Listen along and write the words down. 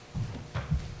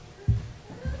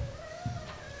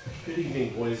Good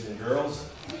evening, boys and girls.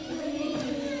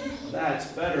 That's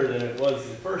better than it was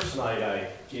the first night I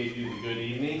gave you the good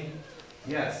evening.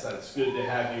 Yes, that's good to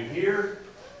have you here.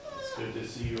 It's good to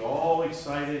see you all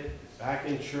excited, back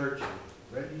in church, and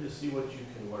ready to see what you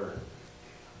can learn.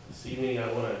 This evening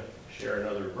I want to share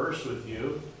another verse with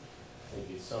you. I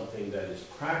think it's something that is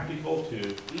practical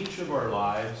to each of our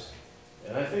lives,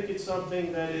 and I think it's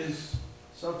something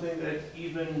that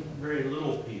even very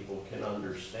little people can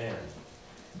understand.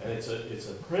 And it's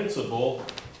a principle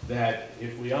that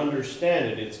if we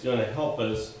understand it, it's going to help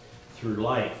us through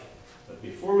life. But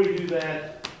before we do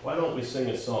that, why don't we sing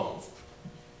a song?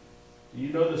 Do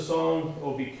you know the song,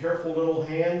 "Oh, Be Careful Little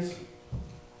Hands"?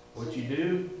 What you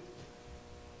do?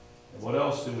 And what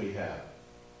else do we have?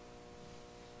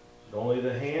 Is it only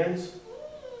the hands?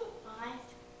 Eyes.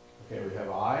 Okay, we have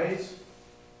eyes.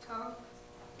 Tongue.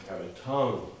 We have a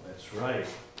tongue. That's right.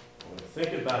 I want to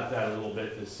think about that a little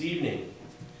bit this evening,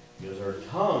 because our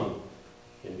tongue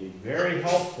can be very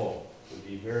helpful, can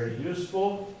be very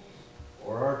useful,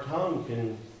 or our tongue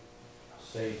can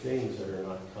say things that are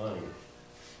not kind.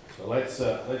 So let's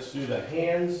do the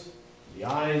hands, the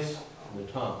eyes, and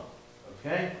the tongue.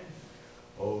 Okay?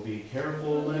 Oh, be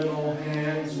careful, little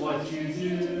hands, what you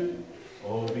do.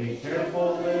 Oh, be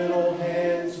careful, little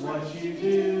hands, what you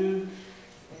do.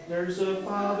 There's a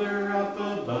Father up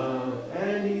above,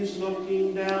 and He's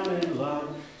looking down in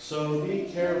love. So be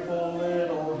careful,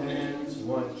 little hands,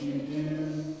 what you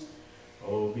do.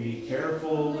 Oh, be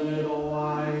careful, little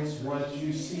eyes, what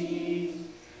you see.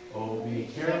 Oh, be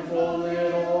careful,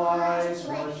 little eyes,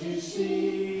 what you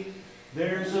see.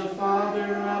 There's a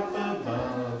Father up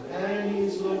above, and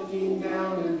He's looking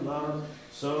down in love.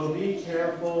 So be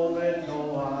careful,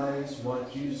 little eyes,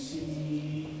 what you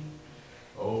see.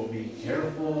 Oh, be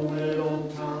careful,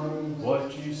 little tongue,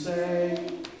 what you say.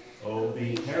 Oh,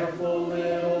 be careful,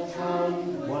 little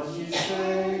tongue, what you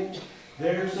say.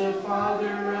 There's a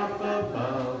Father up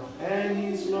above, and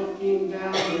He's looking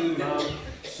down in love.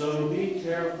 So be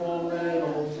careful,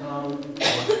 little tongue,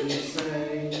 what you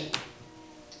say.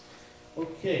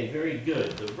 Okay, very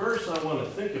good. The verse I want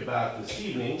to think about this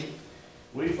evening,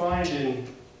 we find in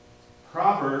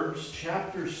Proverbs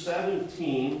chapter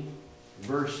 17,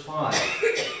 verse 5.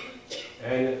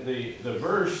 And the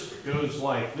verse goes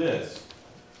like this: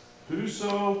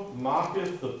 Whoso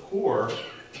mocketh the poor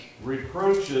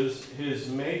reproaches his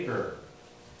Maker.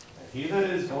 And he that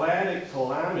is glad at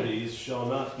calamities shall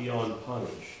not be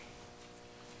unpunished.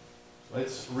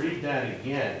 Let's read that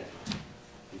again.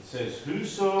 It says,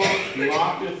 Whoso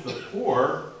mocketh the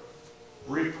poor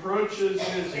reproaches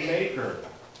his Maker.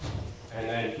 And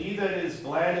then he that is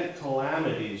glad at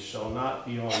calamities shall not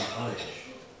be unpunished.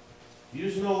 Do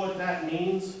you know what that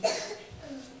means?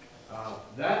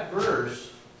 That verse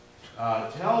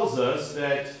tells us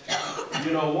that,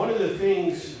 one of the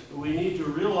things we need to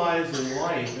realize in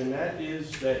life, and that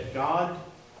is that God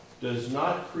does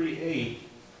not create,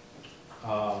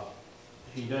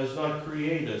 He does not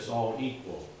create us all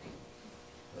equal.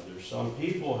 There's some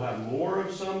people have more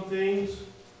of some things,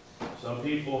 some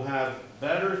people have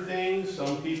better things,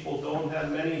 some people don't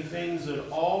have many things at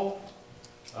all.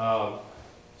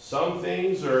 Some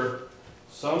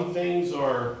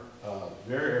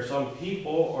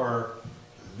people are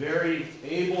very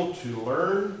able to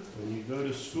learn. When you go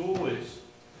to school,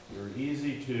 you're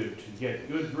easy to get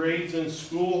good grades in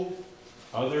school.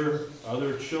 Other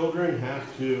children have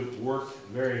to work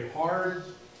very hard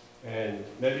and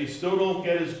maybe still don't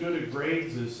get as good at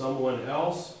grades as someone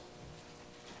else.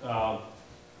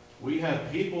 We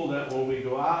have people that when we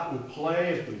go out and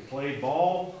play, if we play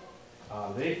ball,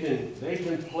 they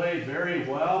can play very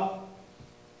well,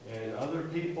 and other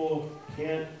people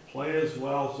can't play as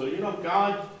well. So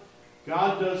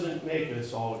God doesn't make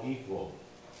us all equal,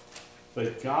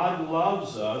 but God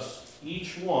loves us,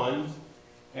 each one,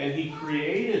 and He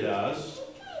created us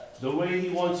the way He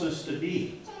wants us to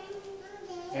be.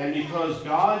 And because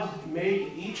God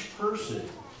made each person,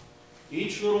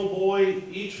 each little boy,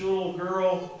 each little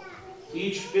girl,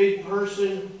 each big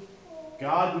person,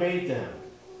 God made them.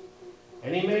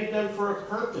 And He made them for a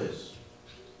purpose.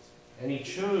 And He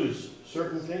chose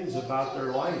certain things about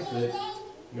their life that,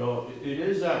 it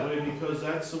is that way because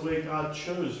that's the way God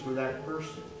chose for that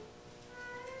person.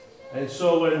 And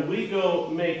so when we go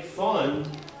make fun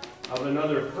of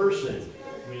another person,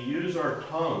 we use our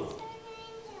tongue.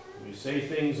 We say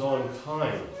things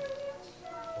unkind.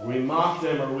 We mock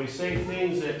them, or we say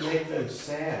things that make them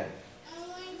sad.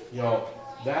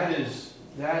 That is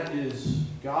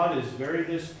God is very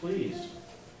displeased,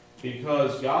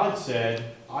 because God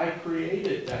said, I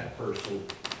created that person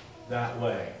that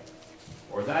way.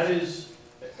 Or that is,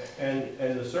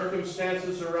 and the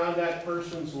circumstances around that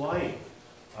person's life.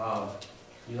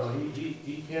 You know,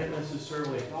 he can't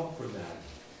necessarily help for that.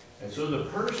 And so the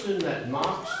person that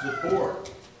mocks the poor,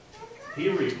 he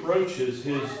reproaches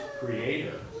his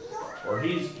Creator, or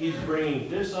he's bringing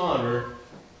dishonor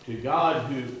to God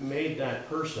who made that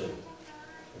person.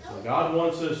 And so God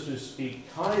wants us to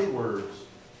speak kind words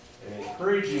and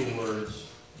encouraging words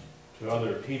to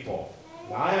other people.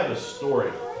 Now I have a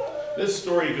story. This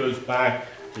story goes back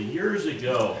to years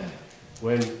ago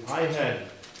when I had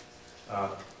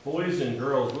boys and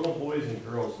girls, little boys and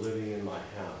girls living in my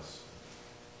house.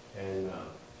 And,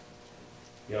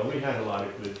 you know, we had a lot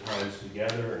of good times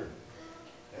together.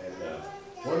 And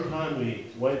one time we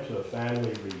went to a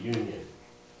family reunion.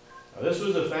 Now, this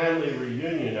was a family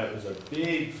reunion that was a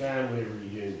big family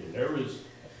reunion. There was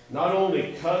not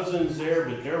only cousins there,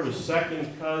 but there was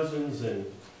second cousins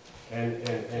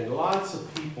and lots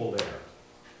of people there.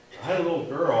 I had a little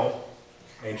girl,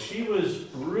 and she was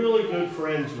really good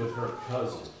friends with her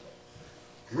cousin.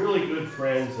 Really good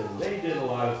friends, and they did a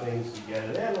lot of things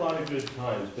together. They had a lot of good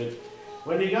times. But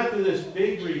when they got to this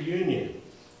big reunion,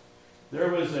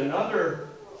 there was another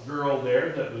girl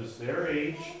there that was their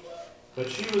age, but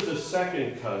she was a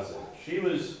second cousin.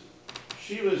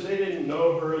 They didn't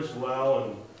know her as well,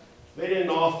 and they didn't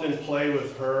often play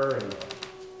with her,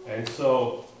 and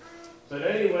so, but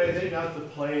anyway, they got to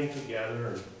playing together,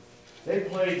 and they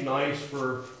played nice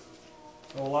for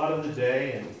a lot of the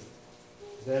day, and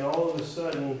then all of a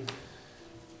sudden,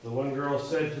 the one girl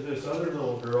said to this other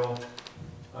little girl,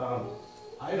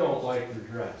 I don't like your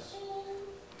dress.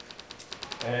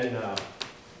 And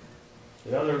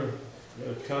the other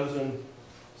cousin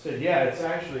said, yeah, it's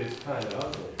kind of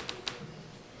ugly.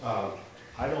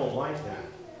 I don't like that.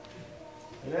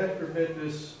 And after a bit,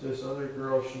 this other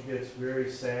girl, she gets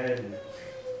very sad, and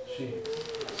she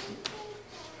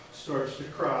starts to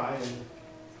cry, and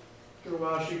after a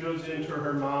while she goes into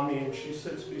her mommy and she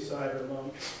sits beside her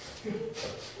mom.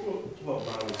 Well,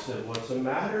 mommy said, what's the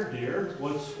matter, dear?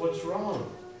 What's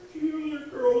wrong? You other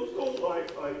girls don't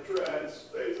like my dress.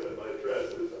 They said my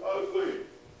dress is ugly.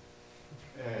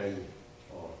 And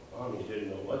mommy didn't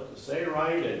know what to say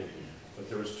right, but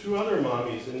there was two other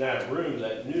mommies in that room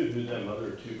that knew who them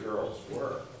other two girls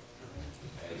were.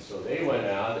 And so they went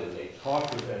out and they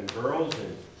talked with them girls,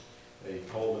 and they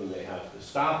told them they have to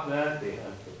stop that, they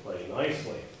have to play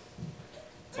nicely.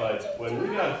 But when we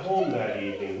got home that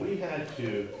evening, we had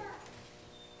to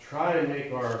try to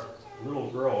make our little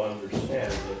girl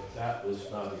understand that that was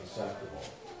not acceptable.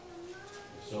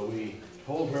 So we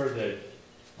told her that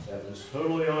that was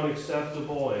totally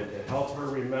unacceptable, and to help her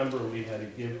remember, we had to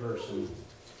give her some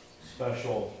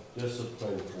special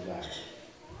discipline for that,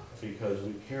 because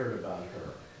we cared about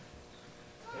her.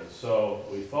 And so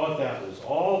we thought that was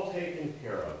all taken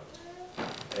care of.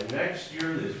 And next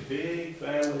year, this big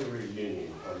family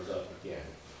reunion comes up again.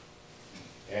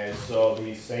 And so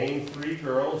these same three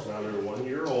girls, now they're 1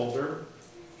 year older,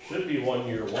 should be 1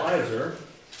 year wiser,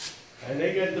 and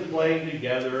they get to playing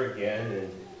together again,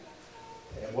 and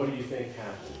what do you think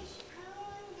happens?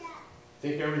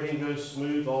 Think everything goes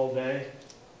smooth all day?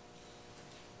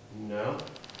 No.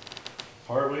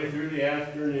 Partway through the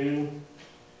afternoon,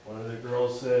 one of the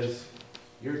girls says,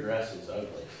 your dress is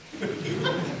ugly.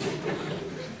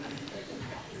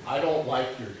 I don't like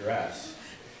your dress.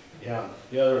 Yeah.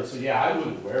 The other one said, yeah, I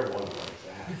wouldn't wear one like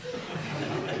that.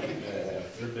 And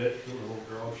after a bit, the little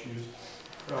girl, she was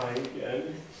crying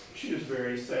again. She was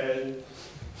very sad.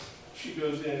 She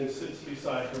goes in and sits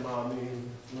beside her mommy, and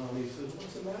mommy says,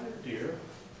 what's the matter, dear?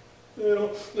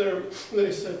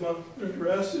 They said, Mom, their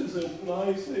dress isn't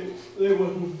nice. They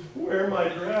wouldn't wear my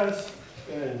dress.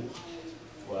 And,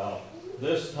 well,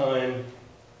 this time,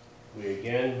 we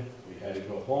had to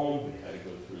go home. We had to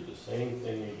go through the same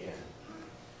thing again.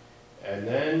 And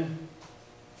then,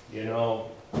 you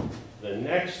know, the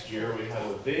next year, we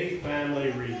have a big family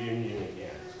reunion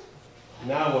again.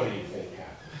 Now what do you think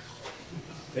happens?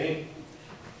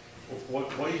 What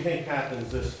do you think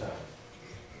happens this time?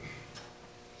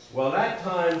 Well, that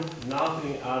time,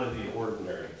 nothing out of the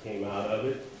ordinary came out of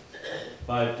it.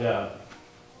 But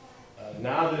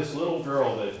now this little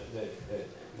girl that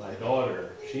my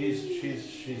daughter, she's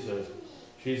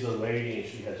a lady, and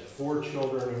she has 4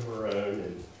 children of her own.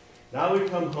 And now we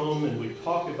come home and we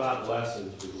talk about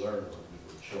lessons we learned when we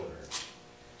were children.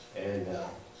 And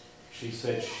she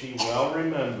said she well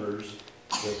remembers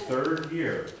the 3rd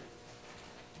year.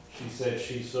 She said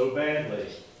she so badly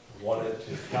wanted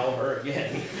to tell her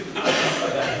again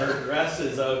that her dress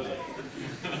is ugly.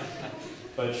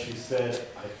 But she said,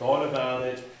 I thought about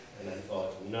it, and I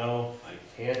thought, no, I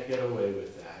can't get away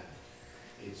with that.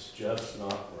 it's just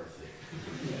not worth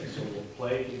it. And so we'll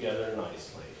play together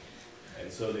nicely.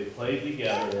 And so they played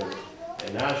together,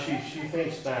 and now she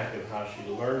thinks back of how she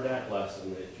learned that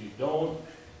lesson, that you don't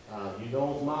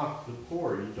mock the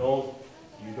poor, you don't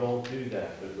do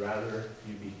that, but rather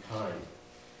you be kind.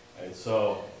 And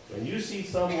so when you see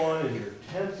someone and you're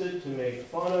tempted to make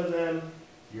fun of them,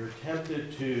 you're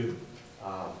tempted to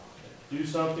do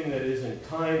something that isn't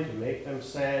kind, to make them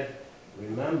sad,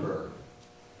 remember,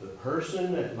 the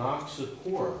person that mocks the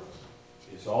poor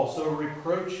is also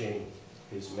reproaching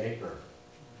his maker,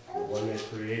 the one that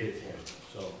created him.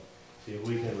 So see if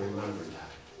we can remember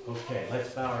that. Okay, let's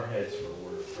bow our heads for a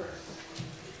word of prayer.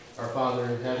 Our Father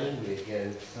in heaven, we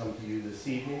again come to you this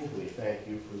evening. We thank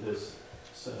you for this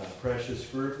precious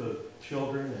group of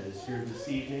children that is here this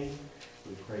evening.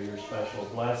 We pray your special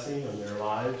blessing on their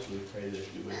lives. We pray that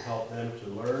you would help them to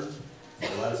learn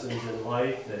the lessons in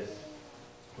life that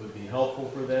would be helpful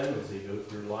for them as they go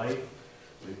through life.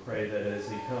 We pray that as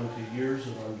they come to years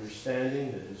of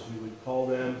understanding, that as you would call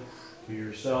them to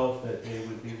yourself, that they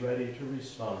would be ready to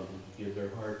respond and to give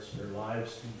their hearts, their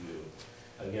lives to you.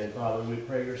 Again, Father, we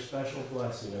pray your special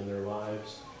blessing on their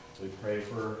lives. We pray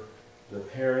for the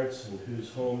parents in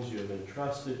whose homes you have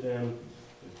entrusted them.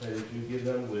 We pray that you give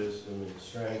them wisdom and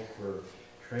strength for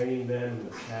training them in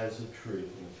the paths of truth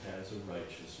and the paths of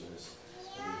righteousness.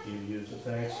 And we give you the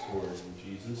thanks for it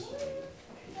in Jesus' name.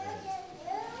 Amen.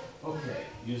 Okay,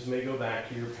 you may go back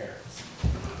to your parents.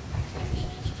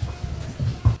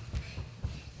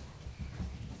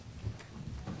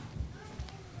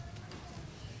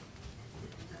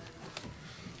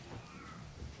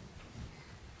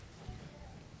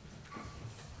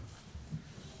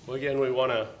 Well, again, we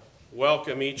want to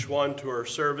welcome each one to our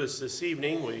service this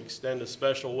evening. We extend a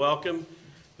special welcome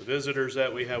to the visitors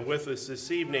that we have with us this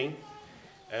evening.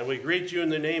 And we greet you in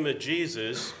the name of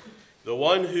Jesus, the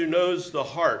one who knows the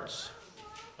hearts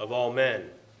of all men.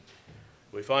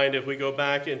 We find if we go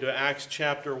back into Acts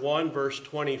chapter 1, verse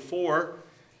 24,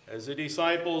 as the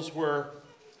disciples were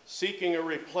seeking a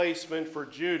replacement for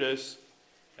Judas,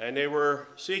 and they were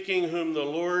seeking whom the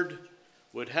Lord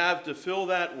would have to fill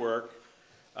that work,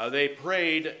 they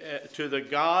prayed to the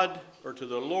God, or to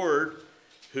the Lord,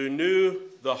 who knew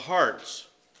the hearts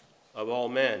of all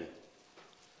men.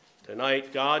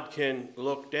 Tonight, God can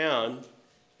look down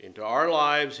into our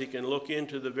lives. He can look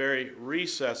into the very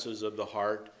recesses of the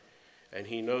heart, and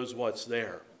he knows what's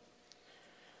there.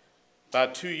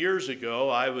 About 2 years ago,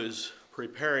 I was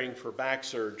preparing for back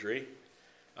surgery.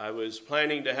 I was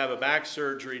planning to have a back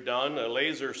surgery done, a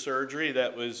laser surgery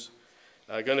that was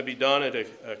going to be done at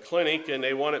a clinic, and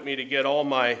they wanted me to get all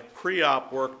my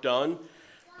pre-op work done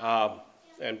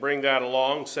and bring that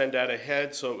along, send that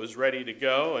ahead so it was ready to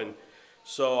go. And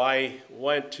so I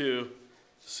went to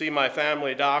see my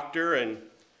family doctor, and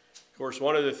of course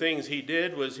one of the things he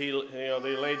did was they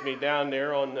laid me down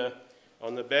there on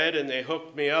the bed, and they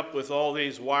hooked me up with all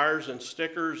these wires and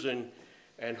stickers and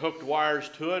hooked wires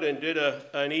to it and did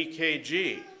an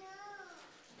EKG.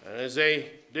 And as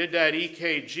they did that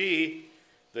EKG,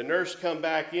 the nurse come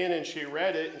back in and she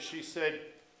read it and she said,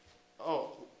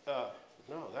 no,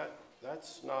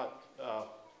 that's not,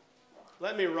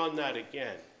 let me run that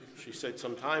again. She said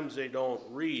sometimes they don't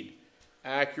read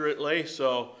accurately,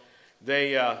 so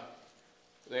they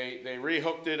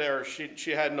rehooked it, or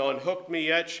she hadn't unhooked me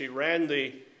yet. She ran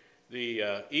the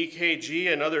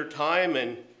EKG another time,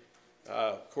 and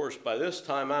of course by this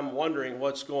time I'm wondering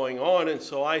what's going on, and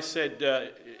so I said,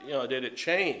 did it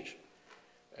change?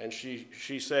 And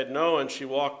she said no, and she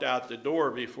walked out the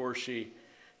door before she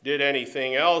did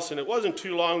anything else. And it wasn't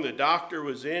too long the doctor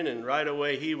was in, and right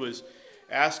away he was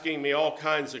asking me all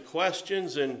kinds of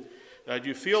questions. And do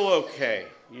you feel okay?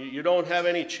 You don't have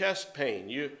any chest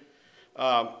pain.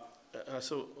 I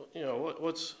said,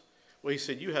 what's? Well, he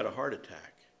said, you had a heart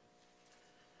attack.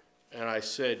 And I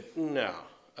said, no,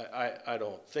 I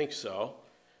don't think so.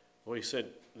 Well, he said,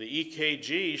 the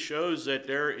EKG shows that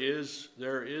there is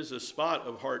a spot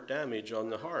of heart damage on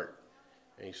the heart.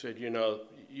 And he said,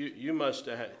 you must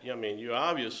have had, you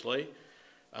obviously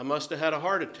must have had a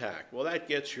heart attack. Well, that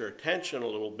gets your attention a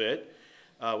little bit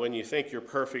when you think you're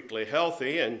perfectly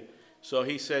healthy. And so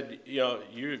he said,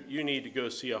 you need to go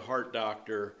see a heart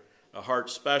doctor, a heart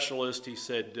specialist. He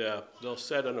said, they'll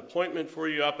set an appointment for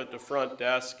you up at the front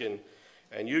desk, and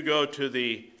you go to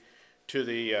the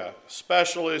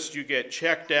specialist, you get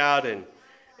checked out, and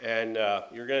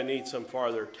you're going to need some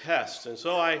farther tests. And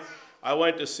so I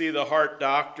went to see the heart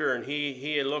doctor, and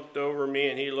he looked over me,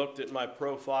 and he looked at my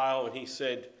profile, and he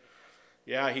said,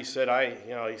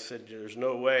 there's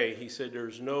no way. He said,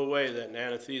 there's no way that an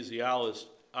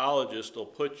anesthesiologist will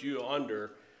put you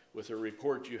under with the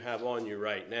report you have on you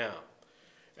right now.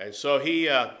 And so he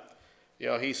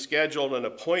scheduled an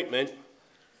appointment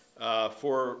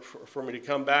for me to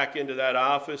come back into that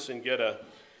office and get a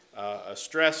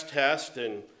stress test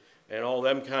and all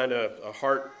them kind of a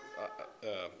heart,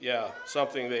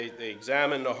 something they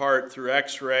examined the heart through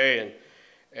X-ray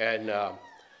and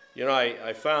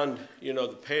I found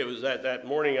the pay. It was that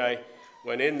morning I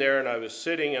went in there and I was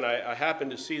sitting and I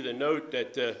happened to see the note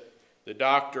that the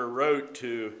doctor wrote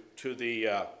to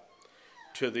the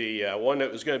one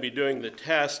that was going to be doing the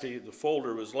test. The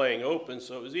folder was laying open,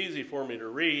 so it was easy for me to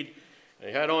read. And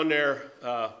he had on there,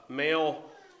 male,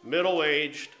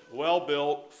 middle-aged,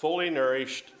 well-built, fully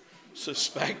nourished,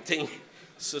 suspecting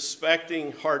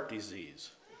heart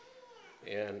disease.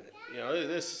 And,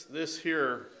 this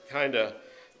here kind of,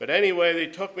 but anyway, they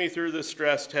took me through the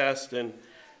stress test, and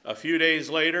a few days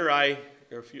later, a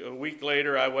week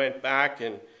later, I went back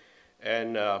and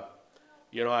I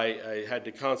had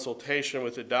the consultation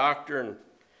with the doctor, and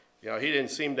he didn't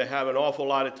seem to have an awful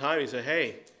lot of time. He said,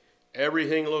 "Hey,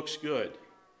 everything looks good."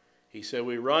 He said,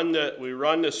 "We run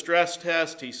the stress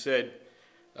test." He said,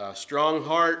 "Strong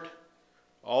heart,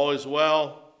 all is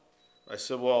well." I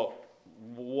said, "Well,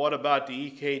 what about the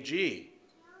EKG?"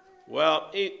 Well,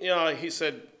 he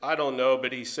said, "I don't know,"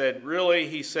 but he said, "Really?"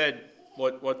 He said,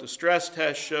 "What the stress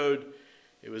test showed,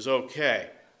 it was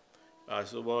okay." I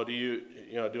said, "Well,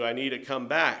 do I need to come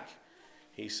back?"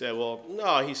 He said, "Well,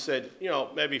 no." He said,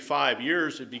 "Maybe 5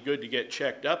 years, it'd be good to get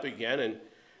checked up again."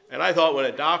 And I thought, when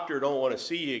a doctor don't want to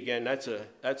see you again, that's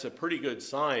a pretty good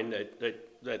sign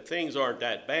that things aren't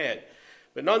that bad.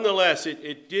 But nonetheless,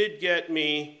 it did get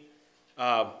me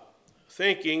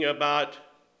thinking about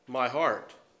my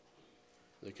heart,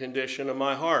 the condition of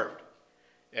my heart.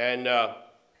 And,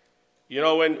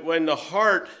 when the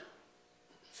heart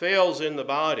fails in the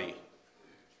body,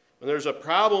 when there's a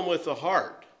problem with the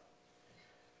heart,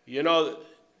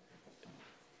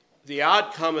 the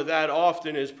outcome of that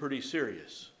often is pretty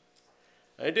serious.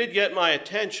 It did get my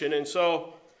attention, and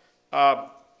so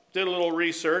did a little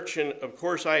research, and of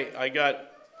course I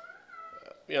got,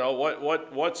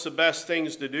 what's the best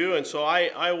things to do, and so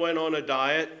I went on a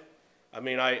diet.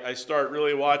 I started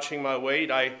really watching my weight.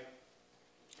 I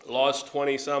lost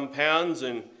 20-some pounds,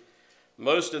 and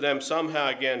most of them somehow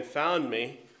again found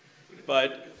me,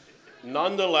 but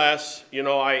nonetheless,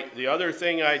 the other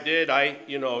thing I did,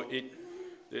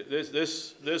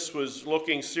 this was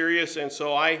looking serious, and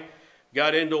so I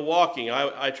got into walking.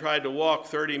 I tried to walk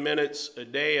 30 minutes a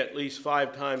day, at least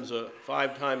five times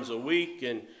a week,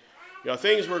 and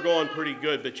things were going pretty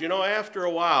good. But after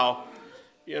a while,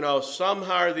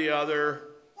 somehow or the other,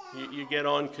 you get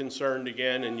unconcerned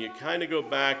again, and you kind of go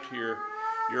back to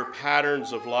your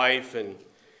patterns of life, and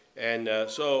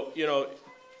so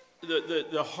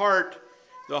the heart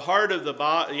of the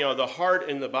body, the heart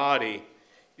in the body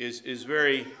is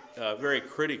very very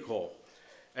critical,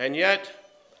 and yet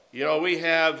we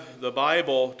have the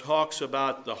Bible talks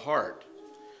about the heart.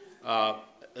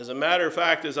 As a matter of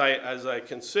fact, as I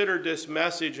considered this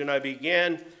message and I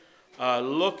began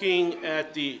looking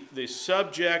at the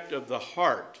subject of the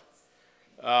heart,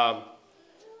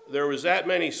 there was that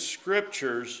many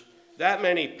scriptures, that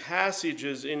many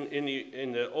passages in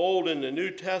the Old and the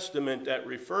New Testament that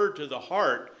referred to the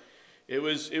heart. It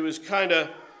was kind of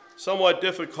somewhat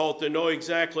difficult to know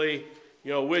exactly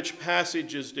which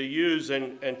passages to use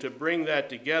and to bring that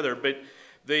together. But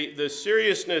the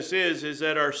seriousness is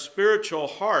that our spiritual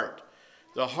heart,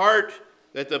 the heart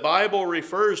that the Bible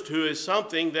refers to, is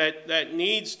something that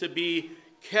needs to be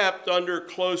kept under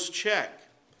close check.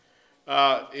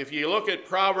 If you look at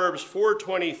Proverbs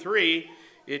 4:23,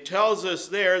 it tells us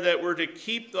there that we're to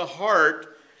keep the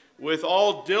heart with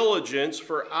all diligence,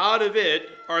 for out of it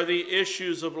are the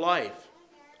issues of life.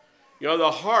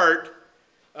 The heart,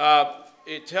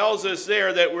 it tells us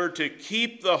there that we're to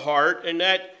keep the heart, and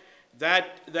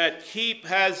that keep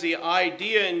has the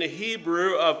idea in the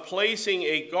Hebrew of placing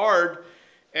a guard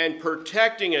and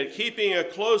protecting it, keeping a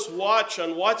close watch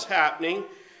on what's happening,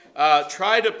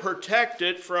 try to protect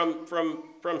it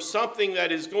from something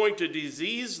that is going to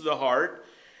disease the heart,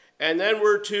 and then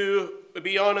we're to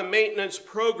be on a maintenance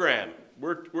program.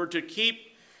 We're to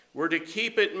keep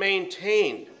it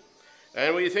maintained.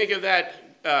 And when you think of that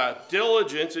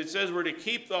diligence, it says we're to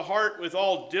keep the heart with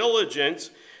all diligence.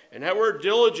 And that word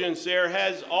diligence there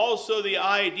has also the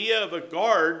idea of a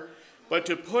guard, but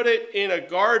to put it in a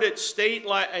guarded state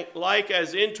like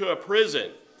as into a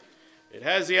prison. It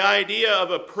has the idea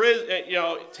of a prison,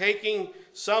 taking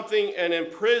something and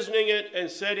imprisoning it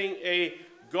and setting a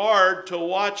guard to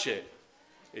watch it.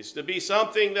 It's to be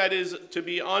something that is to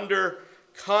be under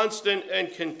constant and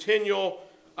continual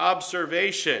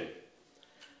observation.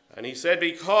 And he said,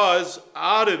 because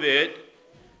out of it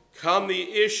come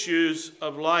the issues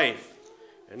of life.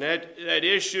 And that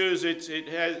issues, in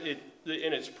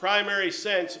its primary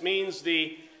sense, means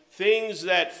the things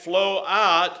that flow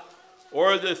out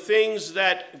or the things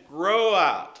that grow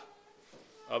out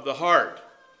of the heart.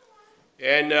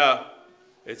 And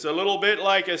it's a little bit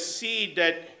like a seed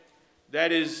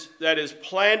that is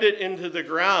planted into the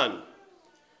ground.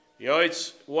 You know,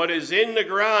 it's what is in the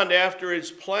ground after it's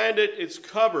planted, it's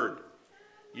covered.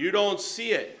 You don't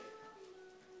see it.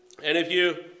 And if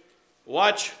you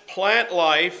watch plant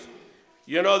life,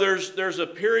 you know there's a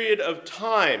period of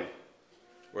time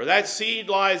where that seed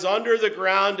lies under the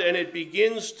ground and it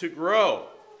begins to grow.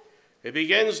 It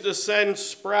begins to send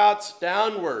sprouts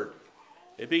downward.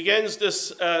 It begins to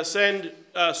send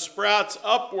sprouts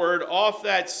upward off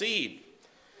that seed.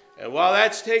 And while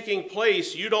that's taking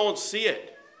place, you don't see it.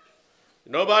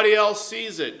 Nobody else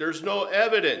sees it. There's no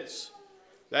evidence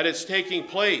that it's taking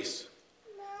place.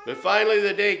 But finally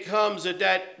the day comes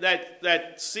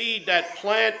that seed, that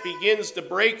plant begins to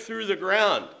break through the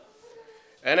ground.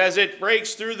 And as it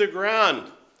breaks through the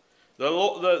ground,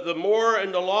 the more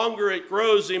and the longer it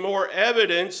grows, the more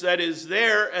evidence that is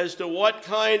there as to what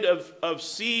kind of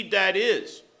seed that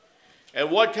is and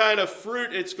what kind of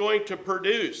fruit it's going to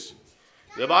produce.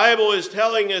 The Bible is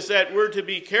telling us that we're to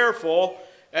be careful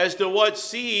as to what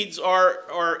seeds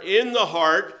are in the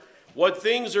heart, what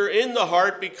things are in the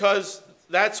heart, because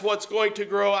that's what's going to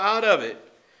grow out of it.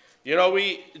 You know,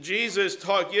 Jesus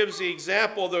gives the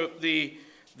example,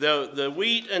 the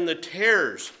wheat and the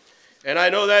tares. And I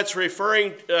know that's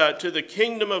referring to the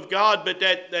kingdom of God, but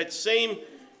that same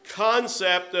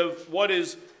concept of what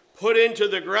is put into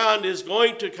the ground is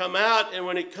going to come out, and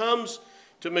when it comes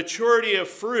to maturity of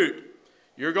fruit,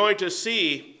 you're going to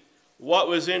see what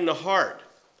was in the heart.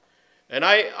 And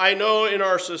I know in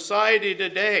our society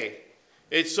today,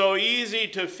 it's so easy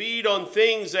to feed on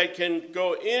things that can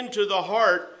go into the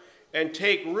heart and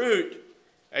take root,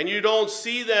 and you don't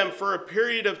see them for a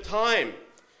period of time.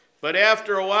 But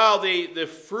after a while, the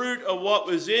fruit of what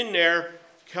was in there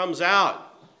comes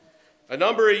out. A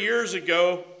number of years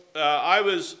ago, I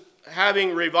was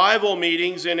having revival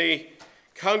meetings in a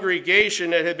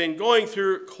congregation that had been going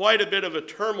through quite a bit of a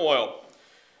turmoil.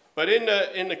 But in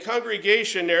the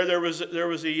congregation there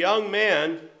was a young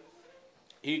man.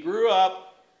 He grew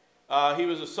up. He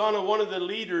was the son of one of the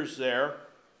leaders there.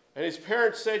 And his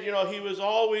parents said, you know, he was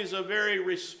always a very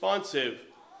responsive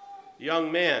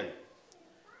young man.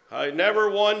 Never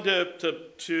one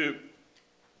to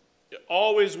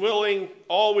always willing,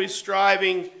 always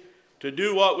striving to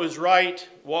do what was right,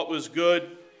 what was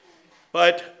good.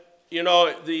 But, you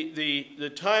know,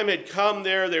 the time had come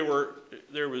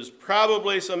there was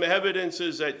probably some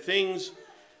evidences that things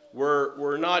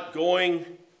were not going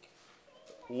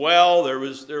well. There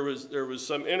was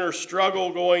some inner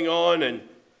struggle going on, and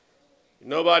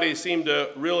nobody seemed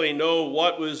to really know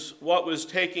what was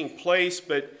taking place.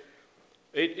 But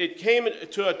it came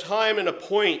to a time and a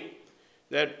point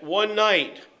that one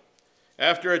night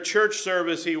after a church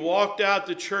service, he walked out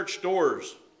the church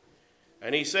doors,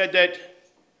 and he said that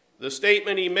the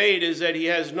statement he made is that he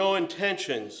has no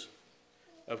intentions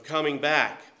of coming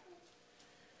back.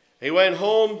 He went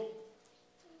home.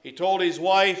 He told his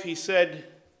wife, he said,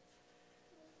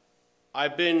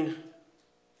 I've been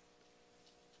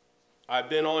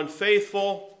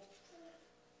unfaithful.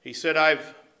 He said,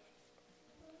 I've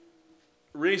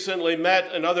recently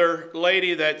met another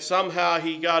lady that somehow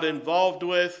he got involved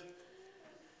with.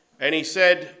 And he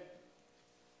said,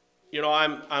 you know,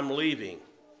 I'm leaving.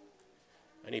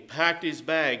 And he packed his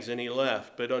bags and he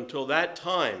left. But until that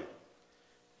time,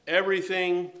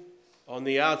 everything on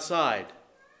the outside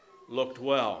looked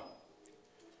well.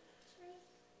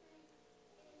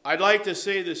 I'd like to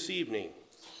say this evening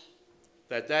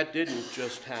that didn't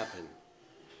just happen.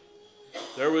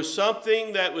 There was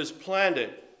something that was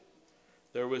planted.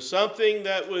 There was something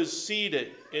that was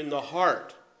seeded in the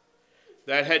heart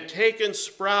that had taken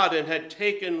sprout and had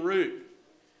taken root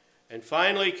and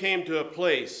finally came to a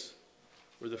place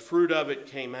where the fruit of it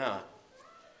came out.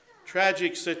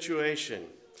 Tragic situation.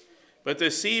 But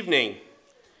this evening,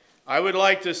 I would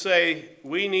like to say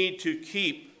we need to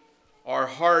keep our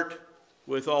heart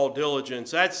with all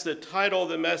diligence. That's the title of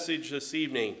the message this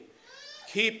evening.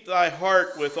 Keep thy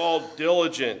heart with all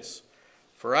diligence,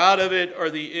 for out of it are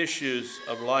the issues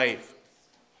of life.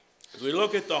 As we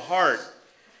look at the heart,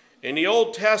 in the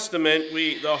Old Testament,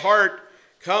 the heart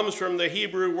comes from the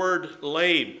Hebrew word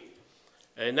lab,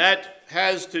 and that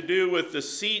has to do with the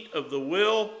seat of the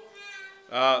will,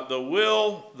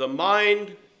 the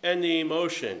mind, and the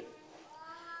emotion.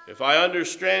 If I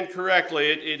understand correctly,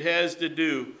 it has to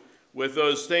do with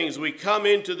those things. We come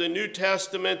into the New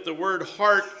Testament, the word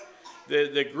heart,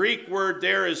 the Greek word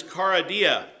there is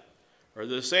kardia, or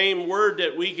the same word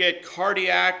that we get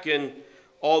cardiac and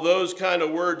all those kind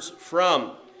of words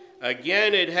from.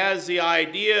 Again, it has the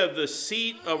idea of the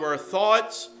seat of our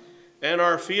thoughts and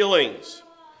our feelings.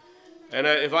 And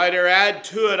if I dare add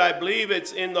to it, I believe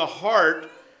it's in the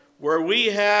heart where we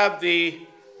have the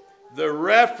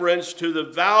reference to the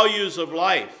values of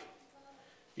life.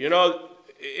 You know,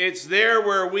 it's there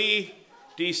where we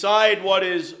decide what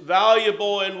is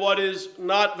valuable and what is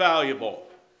not valuable.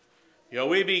 You know,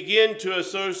 we begin to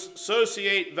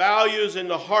associate values in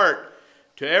the heart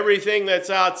to everything that's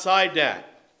outside that.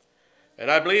 And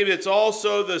I believe it's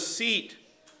also the seat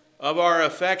of our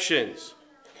affections.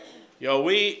 You know,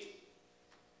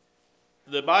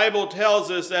 the Bible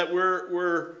tells us that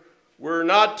we're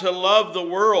not to love the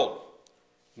world,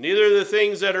 neither the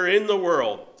things that are in the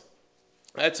world.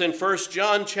 That's in 1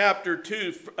 John chapter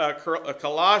 2.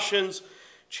 Colossians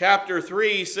chapter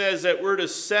 3 says that we're to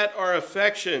set our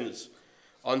affections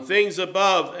on things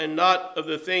above and not of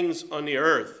the things on the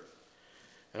earth.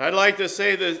 And I'd like to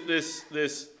say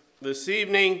this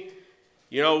evening,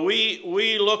 you know,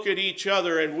 we look at each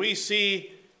other and we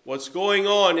see what's going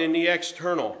on in the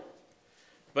external.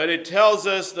 But it tells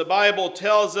us, the Bible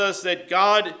tells us that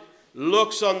God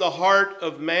looks on the heart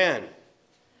of man.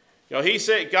 You know, he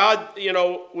said, God, you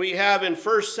know, we have in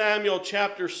 1 Samuel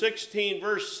chapter 16,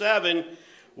 verse 7,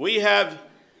 we have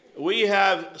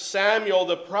Samuel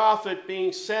the prophet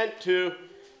being sent to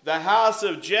the house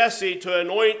of Jesse to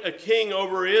anoint a king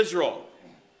over Israel.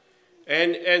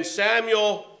 And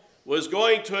Samuel was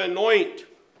going to anoint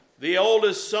the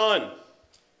oldest son.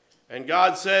 And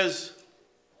God says,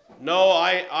 no,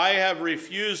 I have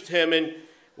refused him. And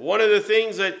one of the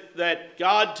things that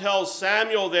God tells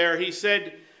Samuel there, he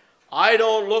said, I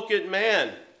don't look at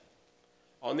man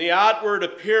on the outward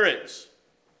appearance.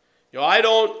 You know, I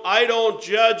don't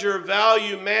judge or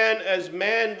value man as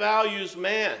man values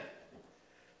man.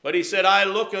 But he said, I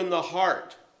look in the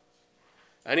heart.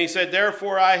 And he said,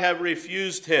 therefore I have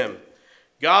refused him.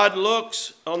 God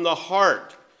looks on the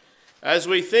heart. As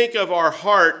we think of our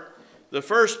heart, the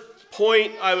first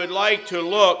point I would like to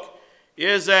look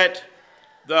is at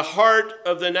the heart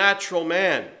of the natural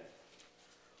man.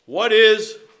 What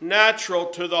is natural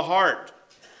to the heart?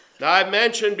 Now, I've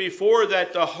mentioned before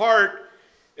that the heart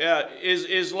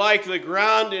is like the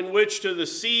ground in which the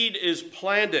seed is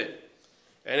planted.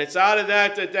 And it's out of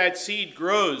that seed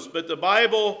grows. But the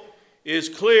Bible is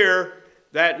clear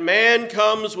that man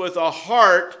comes with a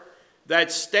heart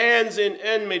that stands in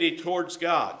enmity towards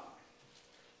God.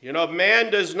 You know,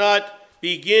 man does not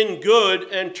begin good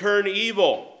and turn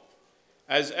evil,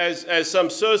 as some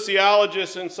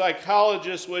sociologists and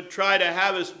psychologists would try to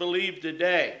have us believe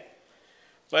today.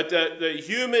 But the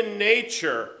human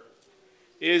nature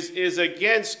is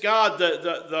against God.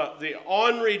 The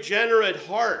unregenerate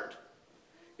heart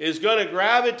is going to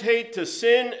gravitate to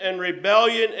sin and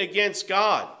rebellion against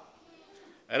God.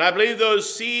 And I believe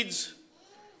those seeds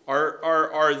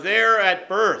are there at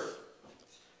birth.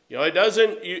 You know,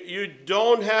 you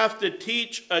don't have to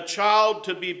teach a child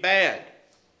to be bad.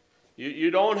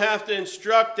 You don't have to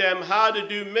instruct them how to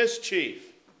do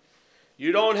mischief.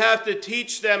 You don't have to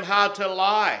teach them how to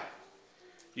lie.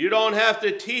 You don't have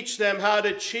to teach them how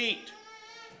to cheat.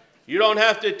 You don't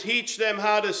have to teach them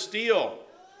how to steal.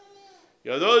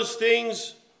 You know, those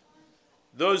things,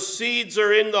 those seeds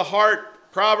are in the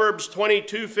heart. Proverbs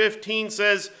 22:15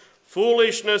 says,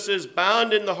 foolishness is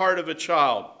bound in the heart of a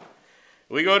child.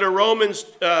 We go to Romans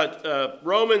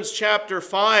chapter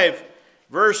 5,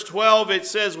 verse 12. It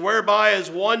says, whereby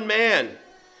as one man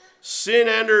sin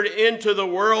entered into the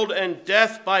world, and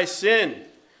death by sin.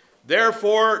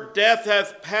 Therefore death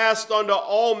hath passed unto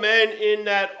all men, in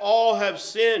that all have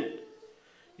sinned.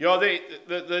 You know,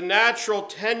 the natural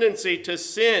tendency to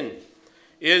sin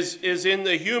is in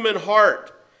the human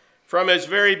heart from its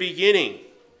very beginning.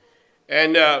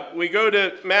 And we go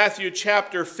to Matthew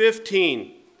chapter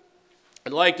 15.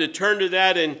 I'd like to turn to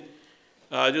that and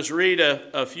just read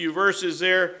a few verses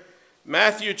there.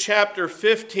 Matthew chapter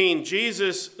 15,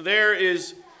 Jesus there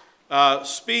is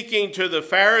speaking to the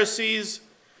Pharisees.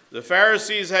 The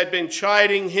Pharisees had been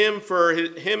chiding him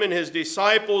and his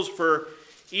disciples for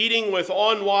eating with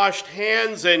unwashed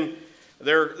hands, and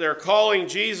they're calling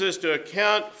Jesus to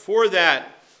account for that.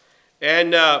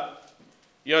 And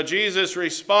you know, Jesus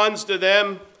responds to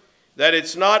them that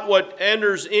it's not what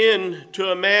enters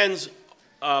into a man's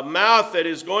mouth that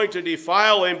is going to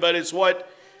defile him, but it's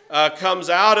what comes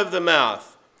out of the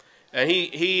mouth. And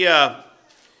he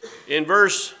in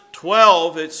verse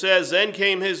 12, it says, Then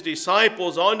came his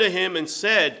disciples unto him and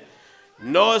said,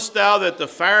 Knowest thou that the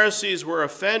Pharisees were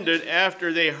offended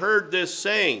after they heard this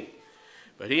saying?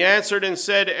 But he answered and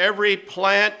said, Every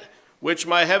plant which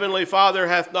my heavenly Father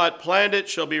hath not planted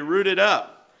shall be rooted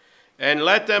up. And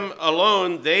let them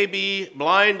alone, they be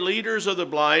blind leaders of the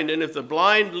blind, and if the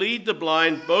blind lead the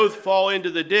blind, both fall into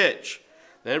the ditch.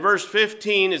 Then verse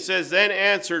 15, it says, Then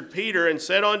answered Peter and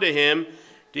said unto him,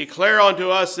 Declare unto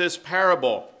us this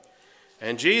parable.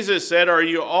 And Jesus said, Are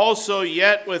you also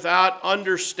yet without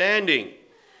understanding?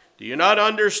 Do you not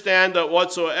understand that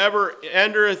whatsoever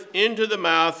entereth into the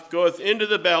mouth goeth into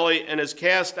the belly, and is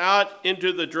cast out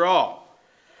into the draw?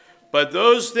 But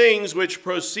those things which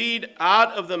proceed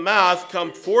out of the mouth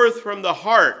come forth from the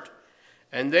heart,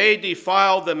 and they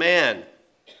defile the man.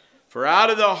 For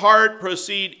out of the heart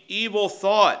proceed evil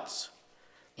thoughts,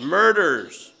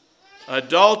 murders,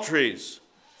 adulteries,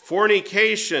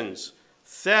 fornications,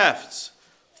 thefts,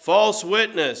 false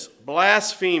witness,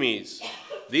 blasphemies.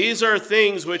 These are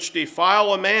things which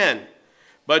defile a man,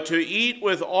 but to eat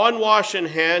with unwashen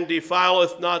hand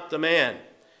defileth not the man.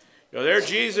 There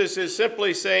Jesus is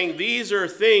simply saying these are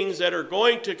things that are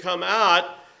going to come out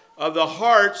of the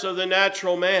hearts of the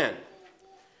natural man.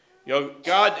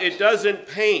 God, it doesn't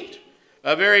paint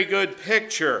a very good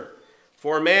picture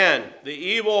for man. The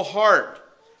evil heart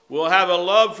will have a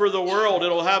love for the world.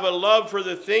 It'll have a love for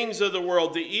the things of the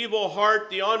world. The evil heart,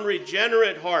 the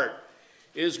unregenerate heart,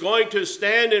 is going to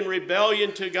stand in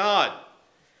rebellion to God.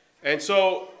 And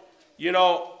so,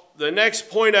 the next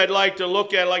point I'd like to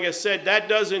look at, like I said, that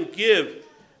doesn't give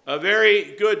a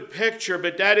very good picture,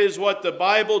 but that is what the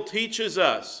Bible teaches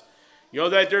us.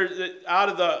 That out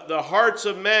of the hearts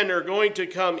of men are going to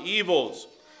come evils.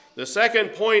 The second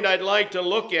point I'd like to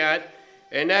look at,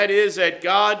 and that is that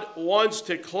God wants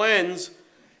to cleanse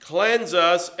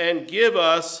us and give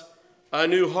us a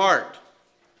new heart.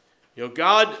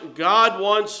 God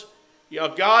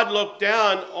looked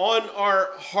down on our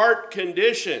heart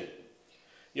condition.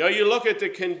 You look at the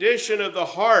condition of the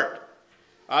heart.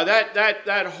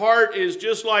 That heart is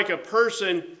just like a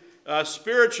person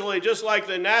spiritually, just like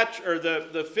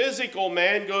the physical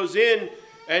man goes in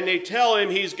and they tell him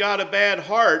he's got a bad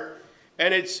heart,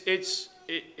 and it's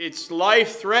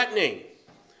life-threatening.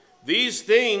 These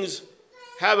things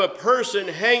have a person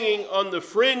hanging on the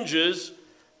fringes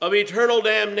of eternal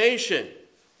damnation.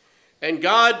 And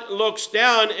God looks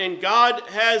down, and God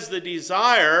has the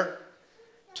desire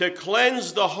to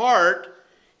cleanse the heart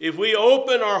if we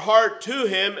open our heart to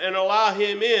him and allow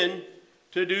him in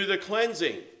to do the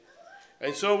cleansing.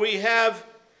 And so we have,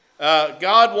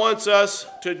 God wants us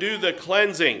to do the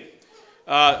cleansing.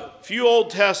 Few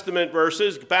Old Testament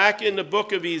verses back in the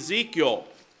book of Ezekiel.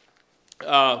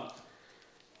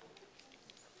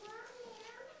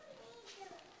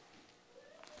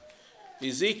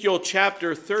 Ezekiel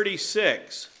chapter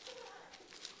 36.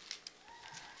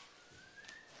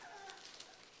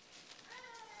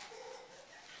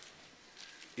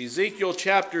 Ezekiel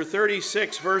chapter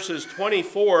 36, verses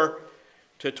 24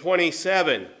 to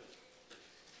 27.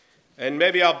 And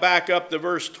maybe I'll back up to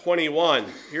verse 21.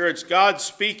 Here it's God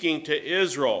speaking to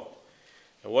Israel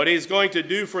and what he's going to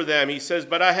do for them. He says,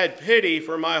 But I had pity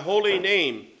for my holy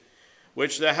name,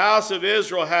 which the house of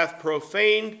Israel hath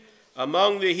profaned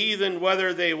among the heathen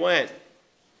whither they went.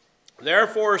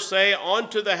 Therefore say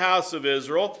unto the house of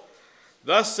Israel,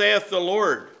 Thus saith the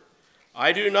Lord,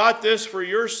 I do not this for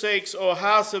your sakes, O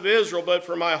house of Israel, but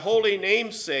for my holy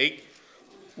name's sake,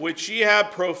 which ye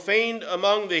have profaned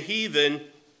among the heathen,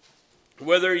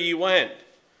 whither ye went.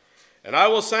 And I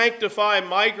will sanctify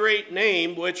my great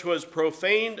name, which was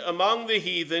profaned among the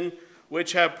heathen,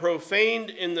 which have profaned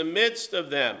in the midst of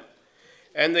them.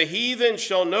 And the heathen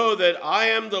shall know that I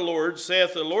am the Lord,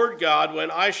 saith the Lord God,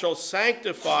 when I shall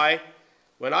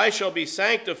be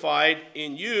sanctified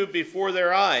in you before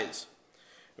their eyes.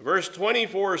 Verse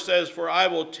 24 says, For I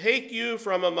will take you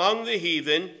from among the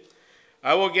heathen,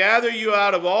 I will gather you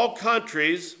out of all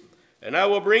countries, and I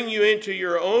will bring you into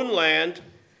your own land,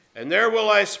 and there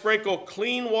will I sprinkle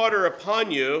clean water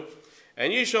upon you,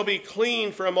 and ye shall be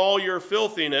clean from all your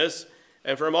filthiness,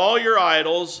 and from all your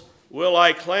idols will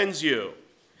I cleanse you.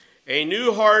 A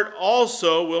new heart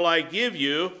also will I give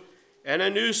you, and a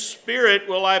new spirit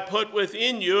will I put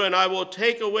within you, and I will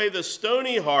take away the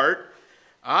stony heart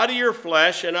out of your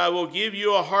flesh, and I will give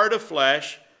you a heart of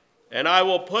flesh, and I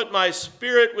will put my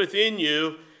spirit within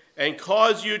you, and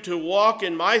cause you to walk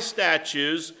in my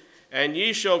statutes, and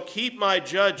ye shall keep my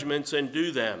judgments and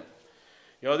do them.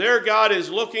 There God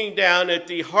is looking down at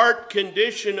the heart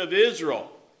condition of Israel,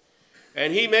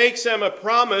 and he makes them a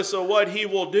promise of what he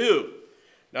will do.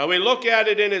 Now we look at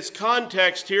it in its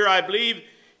context here. I believe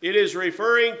it is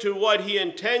referring to what he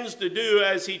intends to do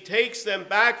as he takes them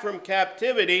back from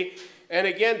captivity and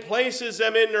again places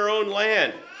them in their own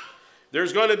land.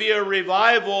 There's going to be a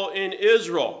revival in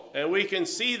Israel, and we can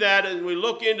see that as we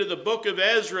look into the book of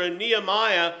Ezra and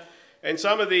Nehemiah and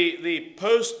some of the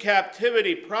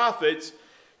post-captivity prophets.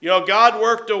 You know, God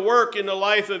worked a work in the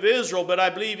life of Israel, but I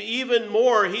believe even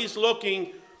more he's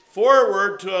looking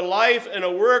forward to a life and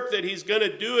a work that he's going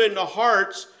to do in the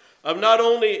hearts of not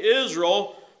only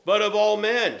Israel, but of all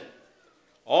men.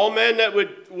 All men that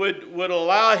would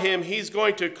allow him, he's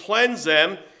going to cleanse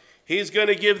them. He's going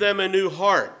to give them a new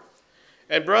heart.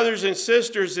 And brothers and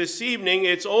sisters, this evening,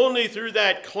 it's only through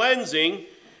that cleansing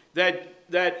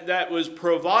that was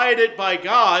provided by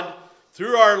God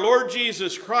through our Lord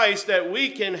Jesus Christ that we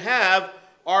can have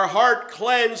our heart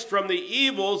cleansed from the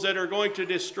evils that are going to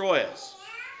destroy us.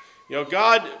 You know,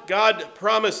 God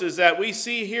promises that. We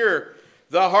see here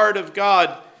the heart of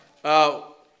God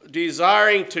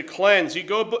desiring to cleanse. You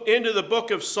go into the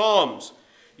book of Psalms.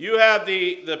 You have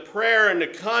the prayer and the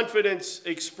confidence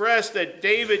expressed that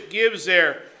David gives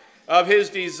there of his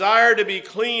desire to be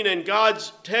clean and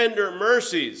God's tender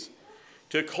mercies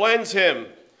to cleanse him.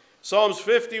 Psalms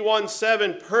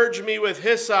 51:7, purge me with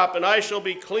hyssop and I shall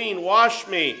be clean. Wash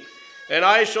me and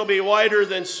I shall be whiter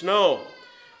than snow.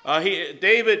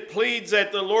 David pleads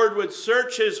that the Lord would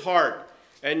search his heart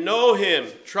and know him,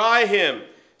 try him,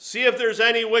 see if there's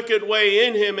any wicked way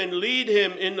in him and lead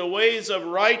him in the ways of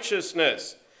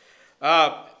righteousness.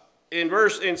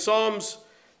 In Psalms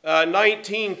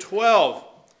 19:12,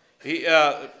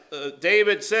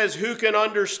 David says, who can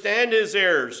understand his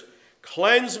errors?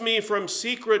 Cleanse me from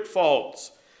secret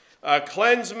faults.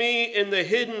 Cleanse me in the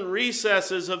hidden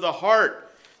recesses of the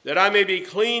heart, that I may be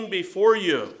clean before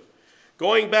you.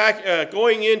 Going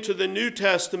into the New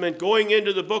Testament, going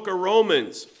into the book of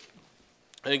Romans,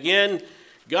 again,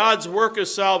 God's work of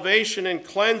salvation and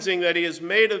cleansing that he has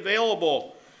made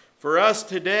available for us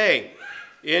today.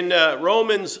 In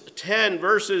Romans 10,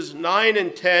 verses 9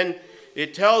 and 10,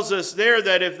 it tells us there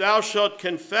that if thou shalt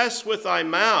confess with thy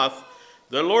mouth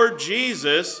the Lord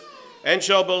Jesus, and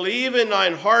shalt believe in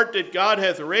thine heart that God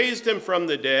hath raised him from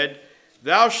the dead,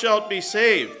 thou shalt be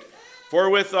saved. For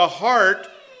with the heart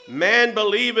man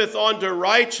believeth unto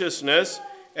righteousness,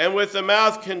 and with the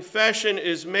mouth confession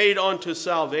is made unto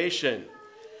salvation.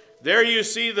 There you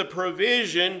see the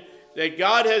provision that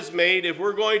God has made if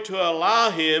we're going to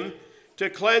allow him to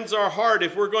cleanse our heart,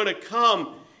 if we're going to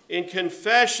come in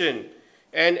confession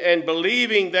and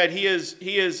believing that he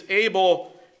is able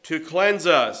to cleanse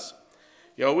us.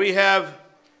 You know, we have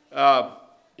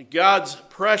God's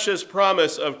precious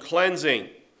promise of cleansing.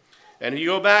 And you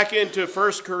go back into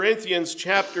 1 Corinthians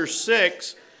chapter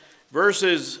 6,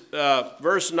 verse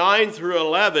 9 through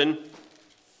 11.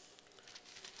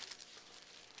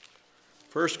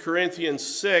 1 Corinthians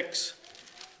 6,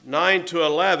 9 to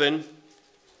 11.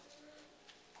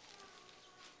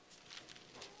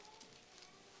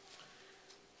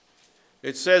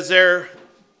 It says there,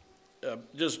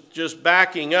 just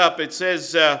backing up, it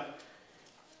says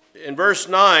in verse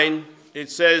 9, it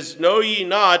says, know ye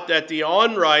not that the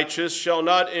unrighteous shall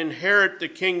not inherit the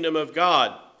kingdom of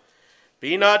God?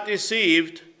 Be not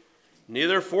deceived,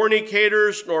 neither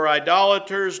fornicators, nor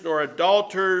idolaters, nor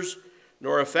adulterers,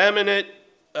 nor effeminate,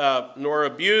 nor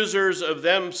abusers of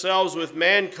themselves with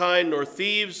mankind, nor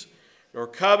thieves, nor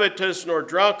covetous, nor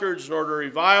drunkards, nor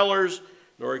revilers,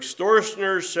 nor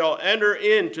extortioners shall enter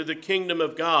into the kingdom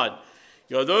of God.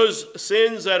 You know, those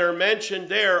sins that are mentioned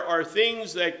there are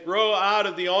things that grow out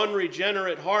of the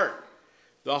unregenerate heart,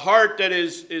 the heart that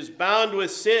is bound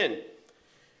with sin.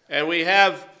 And we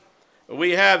have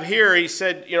here, he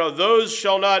said, you know, those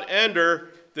shall not enter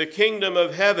the kingdom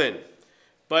of heaven.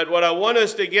 But what I want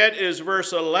us to get is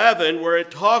verse 11, where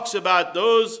it talks about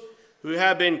those who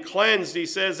have been cleansed. He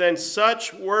says, and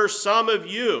such were some of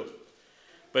you,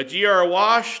 but ye are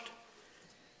washed,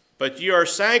 but ye are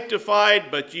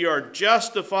sanctified, but ye are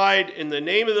justified in the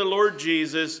name of the Lord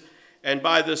Jesus and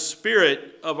by the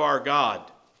Spirit of our God.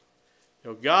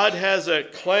 You know, God has a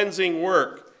cleansing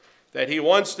work that he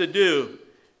wants to do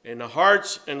in the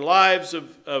hearts and lives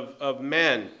of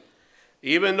men.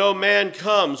 Even though man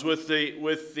comes with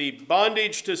the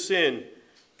bondage to sin,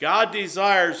 God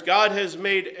has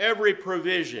made every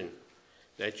provision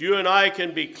that you and I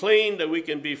can be clean, that we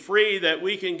can be free, that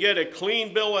we can get a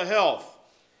clean bill of health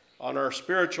on our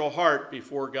spiritual heart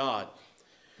before God.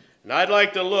 And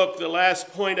the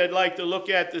last point I'd like to look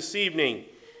at this evening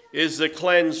is the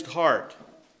cleansed heart.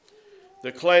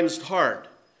 The cleansed heart.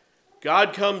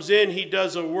 God comes in, he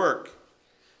does a work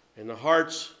in the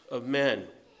hearts of men.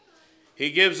 He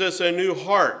gives us a new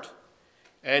heart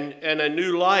and a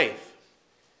new life.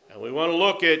 And we want to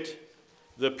look at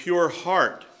the pure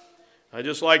heart. I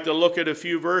just like to look at a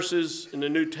few verses in the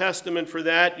New Testament for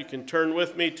that. You can turn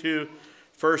with me to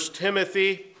 1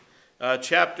 Timothy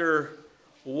chapter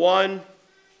 1,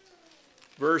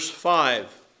 verse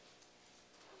 5.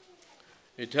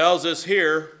 It tells us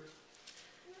here,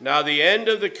 "Now the end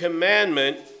of the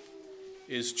commandment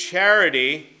is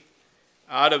charity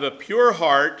out of a pure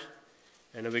heart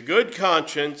and of a good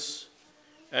conscience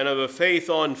and of a faith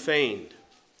unfeigned."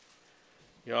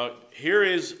 Here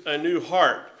is a new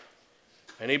heart.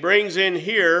 And he brings in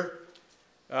here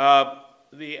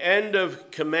the end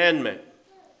of commandment.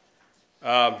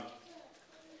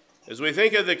 As we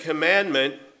think of the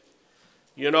commandment,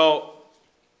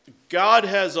 God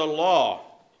has a law.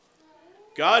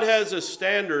 God has a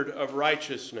standard of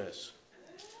righteousness.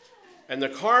 And the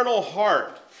carnal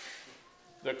heart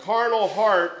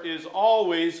is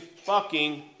always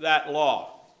bucking that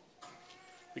law.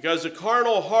 Because the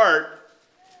carnal heart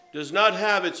does not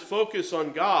have its focus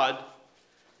on God,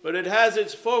 but it has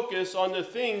its focus on the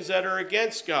things that are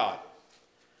against God.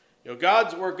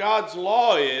 Where God's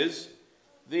law is,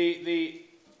 the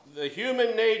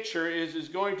human nature is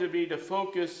going to be to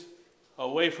focus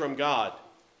away from God.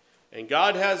 And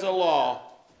God has a law,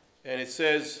 and it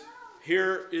says,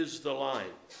 here is the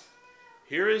line.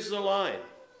 Here is the line.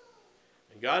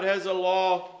 And God has a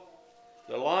law.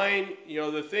 The line,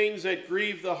 the things that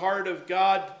grieve the heart of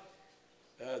God,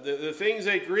 the things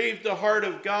that grieved the heart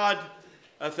of God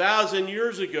 1,000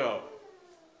 years ago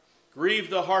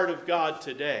grieve the heart of God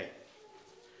today.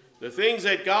 The things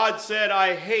that God said,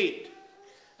 I hate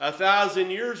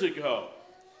 1,000 years ago,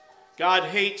 God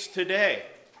hates today.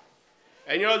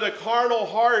 And the carnal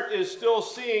heart is still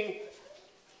seeing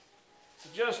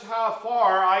just how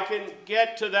far I can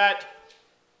get to that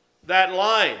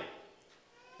line.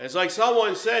 It's like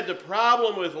someone said, the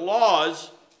problem with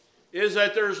laws is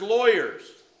that there's lawyers.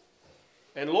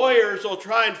 And lawyers will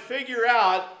try and figure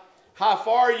out how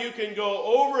far you can go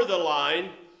over the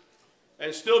line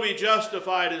and still be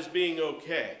justified as being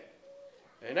okay.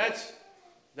 And that's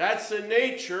the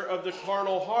nature of the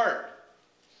carnal heart.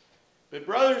 But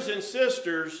brothers and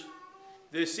sisters,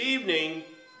 this evening,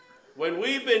 when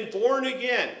we've been born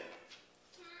again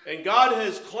and God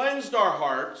has cleansed our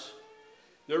hearts,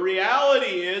 the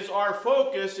reality is our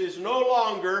focus is no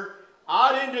longer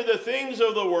out into the things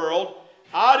of the world,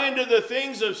 out into the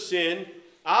things of sin,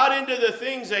 out into the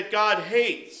things that God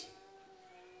hates.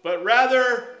 But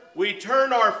rather, we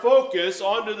turn our focus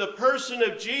onto the person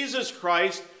of Jesus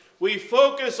Christ. We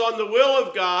focus on the will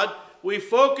of God. We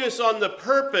focus on the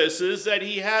purposes that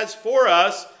He has for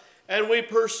us, and we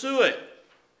pursue it.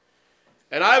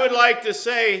 And I would like to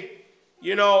say,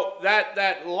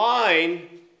 that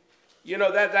line,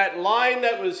 that line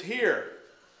that was here,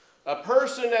 a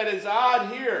person that is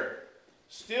out here,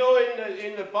 still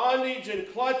in the bondage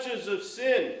and clutches of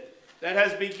sin, that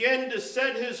has begun to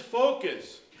set his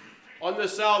focus on the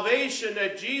salvation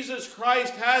that Jesus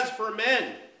Christ has for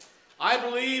men. I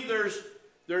believe there's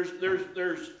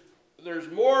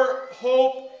more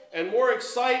hope and more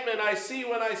excitement I see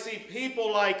when I see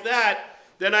people like that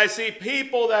than I see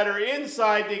people that are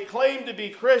inside. They claim to be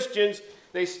Christians.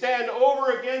 They stand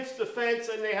over against the fence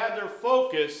and they have their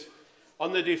focus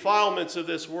on the defilements of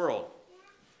this world.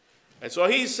 And so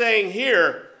he's saying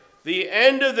here, the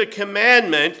end of the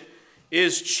commandment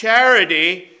is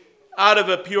charity out of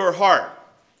a pure heart.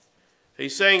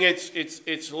 He's saying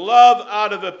it's love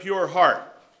out of a pure heart.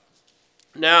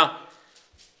 Now,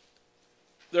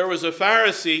 there was a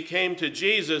Pharisee came to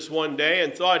Jesus one day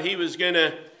and thought he was going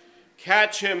to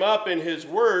catch him up in his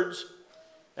words.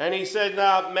 And he said,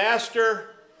 "Now,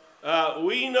 Master,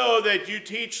 we know that you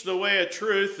teach the way of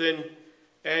truth,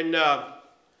 and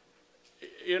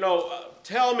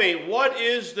tell me, what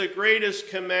is the greatest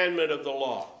commandment of the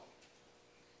law?"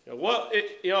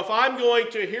 If I'm going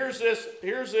to, here's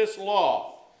this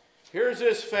law, here's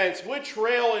this fence, which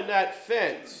rail in that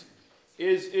fence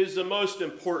is the most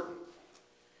important?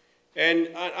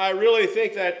 And I really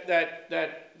think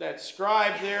that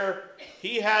scribe there,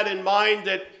 he had in mind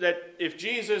that if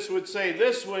Jesus would say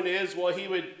this one is, well, he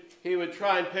would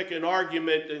try and pick an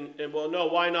argument and well, no,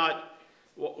 why not?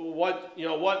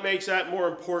 What makes that more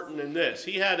important than this?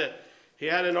 He had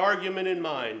an argument in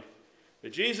mind.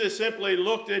 But Jesus simply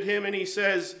looked at him and he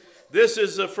says, "This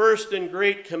is the first and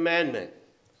great commandment.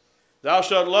 Thou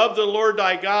shalt love the Lord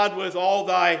thy God with all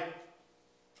thy,"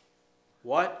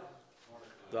 what?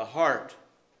 The heart.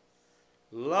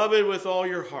 Love it with all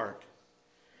your heart.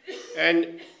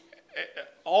 And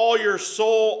all your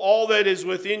soul, all that is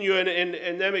within you,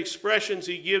 and them expressions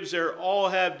he gives there all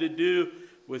have to do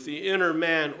with the inner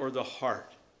man or the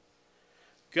heart.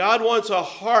 God wants a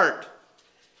heart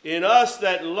in us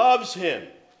that loves him,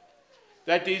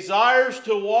 that desires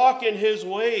to walk in his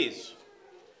ways.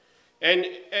 And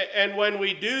when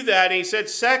we do that, he said,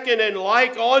 second and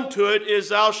like unto it is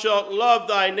thou shalt love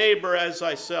thy neighbor as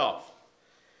thyself.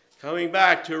 Coming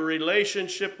back to a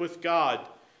relationship with God,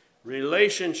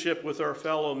 relationship with our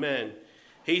fellow men.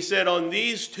 He said, on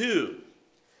these two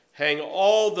hang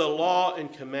all the law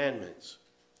and commandments.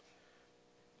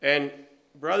 And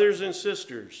brothers and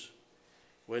sisters,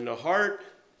 when the heart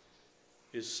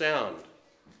is sound,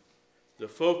 the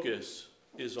focus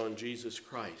is on Jesus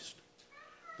Christ.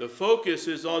 The focus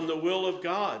is on the will of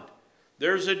God.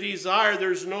 There's a desire.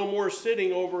 There's no more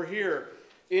sitting over here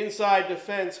inside the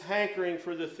fence hankering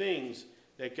for the things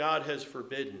that God has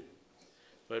forbidden.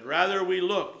 But rather we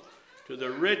look to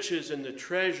the riches and the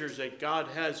treasures that God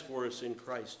has for us in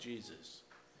Christ Jesus.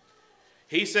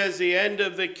 He says the end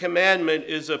of the commandment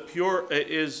is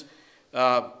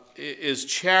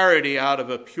charity out of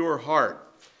a pure heart,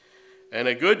 and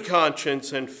a good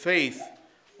conscience and faith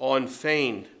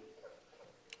unfeigned.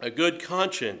 A good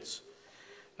conscience.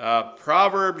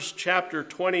 Proverbs chapter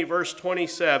 20, verse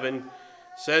 27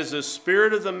 says, the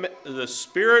spirit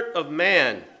of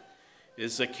man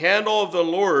is the candle of the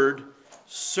Lord,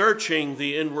 searching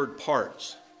the inward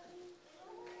parts.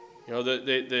 You know,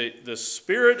 the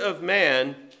spirit of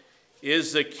man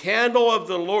is the candle of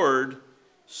the Lord,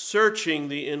 searching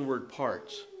the inward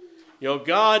parts. You know,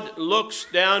 God looks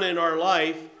down in our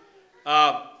life.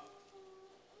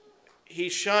 He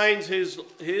shines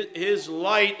his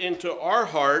light into our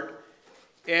heart,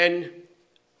 and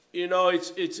you know,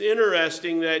 it's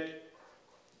interesting that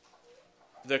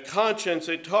the conscience,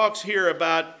 it talks here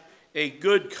about a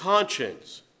good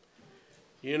conscience.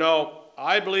 You know,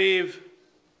 I believe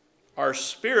our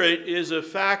spirit is a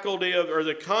faculty of, or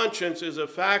the conscience is a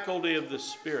faculty of the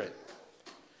spirit.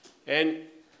 And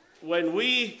when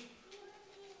we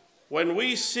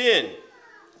sin,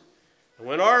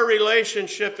 when our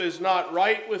relationship is not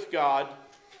right with God,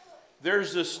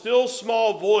 there's a still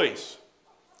small voice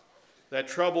that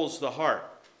troubles the heart.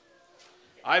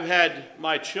 I've had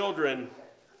my children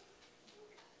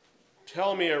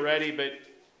tell me already, but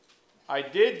I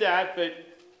did that, but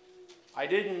I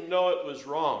didn't know it was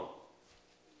wrong.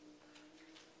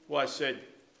 Well, I said,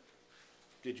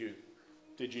 did you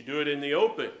do it in the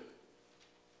open?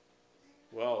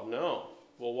 Well, no.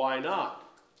 Well, why not?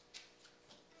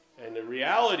 And the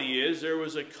reality is there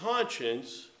was a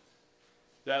conscience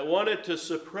that wanted to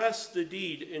suppress the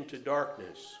deed into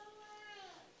darkness.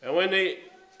 And when the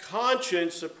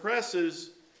conscience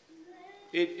suppresses,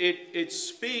 it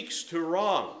speaks to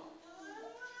wrong.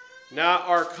 Now,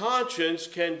 our conscience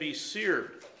can be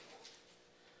seared.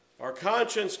 Our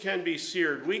conscience can be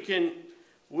seared. We can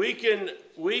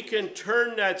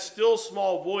turn that still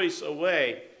small voice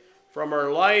away from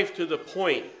our life to the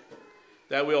point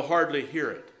that we'll hardly hear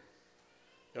it.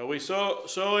 You know, we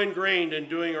so ingrained in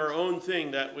doing our own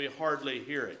thing that we hardly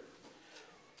hear it.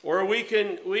 Or we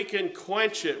can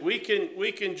quench it. We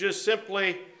can just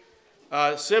simply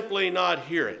not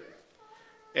hear it.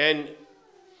 And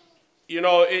you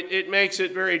know, it makes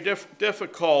it very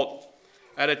difficult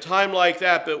at a time like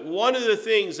that. But one of the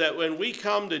things that when we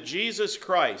come to Jesus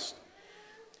Christ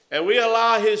and we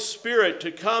allow his Spirit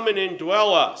to come and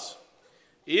indwell us,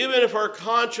 even if our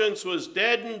conscience was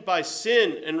deadened by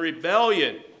sin and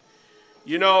rebellion,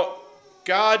 you know,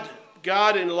 God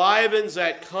enlivens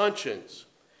that conscience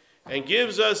and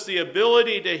gives us the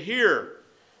ability to hear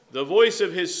the voice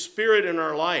of his Spirit in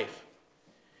our life.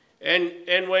 And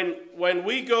when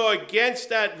we go against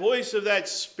that voice of that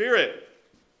Spirit,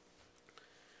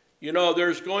 you know,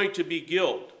 there's going to be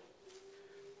guilt.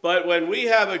 But when we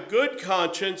have a good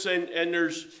conscience and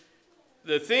there's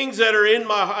the things that are in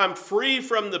I'm free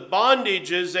from the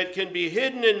bondages that can be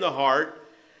hidden in the heart,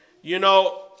 you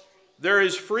know, there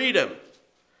is freedom.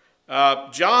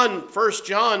 1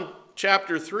 John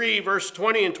chapter 3, verse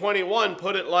 20 and 21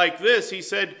 put it like this. He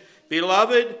said,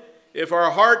 "Beloved, if our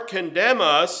heart condemn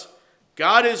us,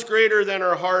 God is greater than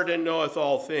our heart and knoweth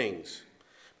all things.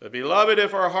 But beloved,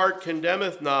 if our heart condemn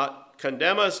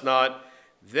us not,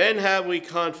 then have we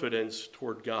confidence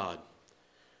toward God."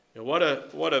 And what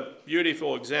a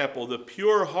beautiful example. The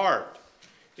pure heart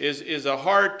is a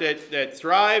heart that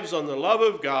thrives on the love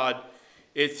of God.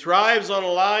 It thrives on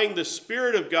allowing the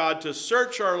Spirit of God to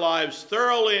search our lives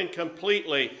thoroughly and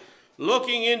completely,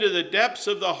 looking into the depths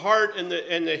of the heart and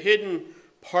the hidden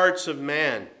parts of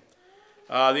man.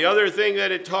 The other thing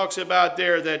that it talks about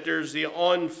there, that there's the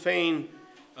unfeigned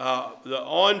love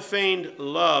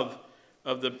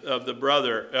of the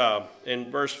brother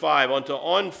in verse 5. Unto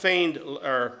unfeigned,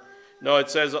 or No, it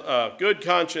says good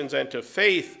conscience and to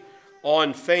faith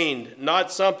unfeigned,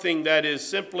 not something that is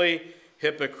simply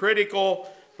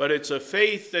hypocritical, but it's a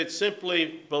faith that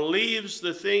simply believes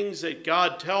the things that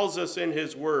God tells us in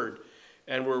his word,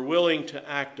 and we're willing to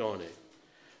act on it.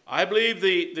 I believe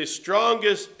the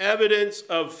strongest evidence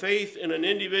of faith in an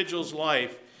individual's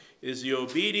life is the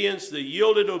obedience, the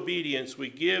yielded obedience we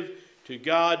give to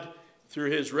God through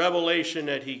his revelation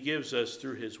that he gives us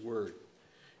through his word.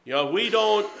 You know, we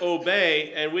don't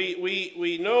obey, and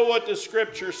we know what the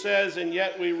scripture says, and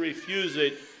yet we refuse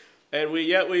it, and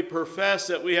yet we profess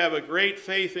that we have a great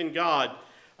faith in God.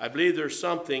 I believe there's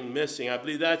something missing. I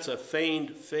believe that's a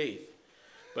feigned faith.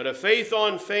 But a faith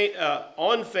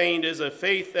unfeigned is a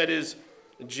faith that is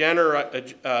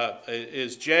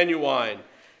genuine.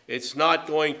 It's not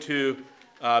going to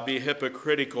be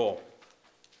hypocritical.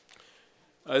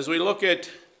 As we look at,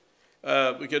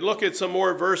 we could look at some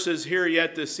more verses here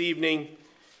yet this evening,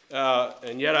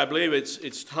 and yet I believe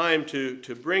it's time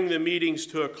to bring the meetings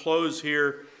to a close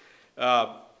here. 2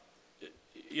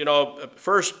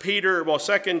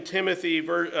 Timothy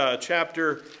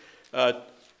chapter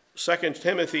 2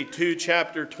 Timothy 2,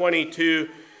 chapter 22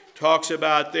 talks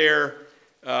about there.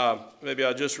 Maybe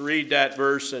I'll just read that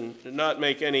verse and not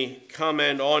make any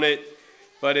comment on it.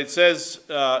 But it says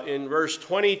in verse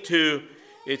 22,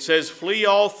 it says, "Flee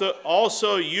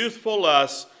also youthful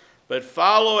lusts, but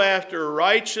follow after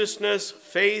righteousness,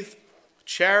 faith,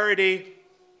 charity,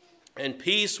 and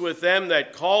peace with them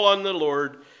that call on the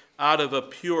Lord out of a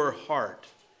pure heart."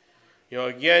 You know,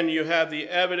 again, you have the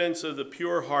evidence of the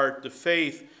pure heart, the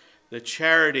faith, the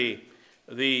charity,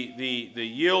 the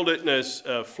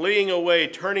yieldedness, fleeing away,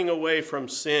 turning away from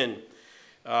sin.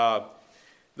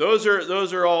 Those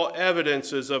are all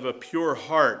evidences of a pure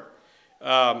heart.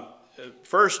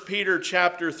 1 Peter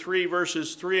chapter 3,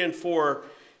 verses 3 and 4,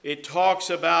 it talks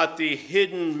about the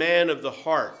hidden man of the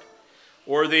heart,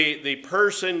 or the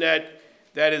person that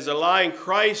is allowing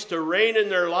Christ to reign in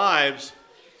their lives,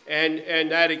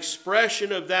 and that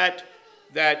expression of that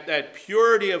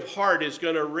purity of heart is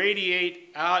going to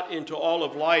radiate out into all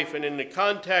of life. And in the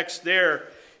context there,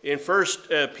 in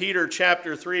 1 Peter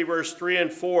chapter 3, verse 3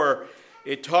 and 4,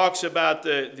 it talks about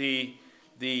the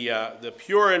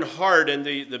pure in heart and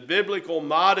the biblical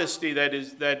modesty that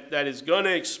is going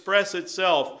to express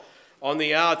itself on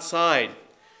the outside.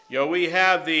 You know, we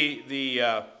have the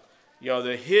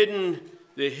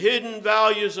hidden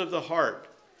values of the heart.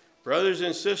 Brothers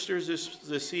and sisters,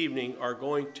 this evening are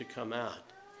going to come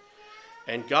out.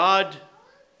 And God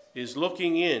is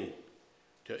looking in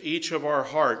to each of our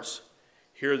hearts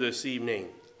here this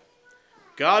evening.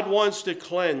 God wants to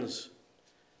cleanse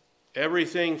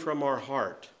everything from our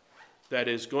heart that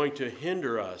is going to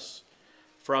hinder us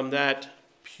from that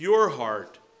pure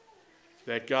heart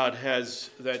that God has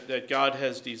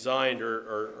designed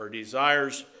or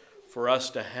desires for us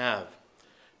to have.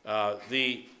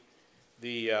 The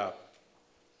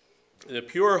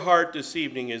pure heart this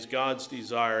evening is God's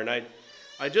desire. And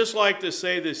I'd just like to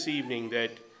say this evening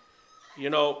that, you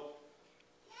know,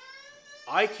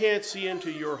 I can't see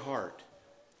into your heart,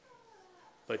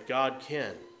 but God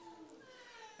can.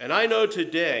 And I know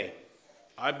today,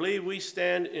 I believe we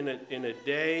stand in a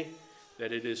day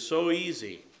that it is so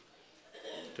easy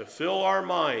to fill our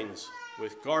minds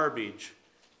with garbage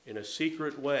in a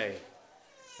secret way,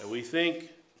 that we think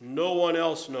no one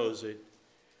else knows it.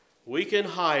 We can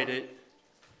hide it.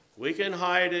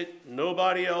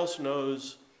 Nobody else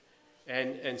knows.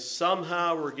 And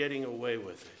somehow we're getting away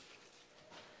with it.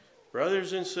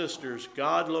 Brothers and sisters,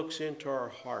 God looks into our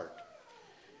heart.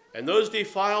 And those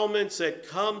defilements that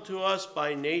come to us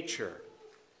by nature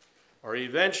are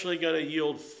eventually going to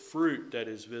yield fruit that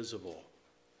is visible.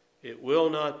 It will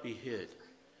not be hid.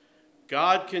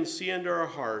 God can see into our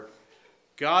heart.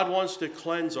 God wants to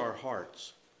cleanse our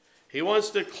hearts. He wants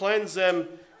to cleanse them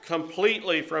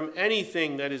completely from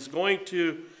anything that is going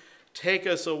to take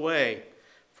us away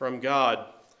from God.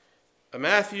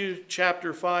 Matthew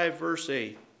chapter 5, verse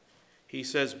 8, he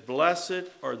says,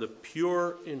 "Blessed are the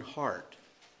pure in heart,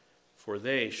 for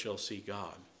they shall see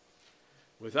God."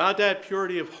 Without that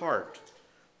purity of heart,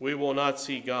 we will not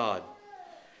see God.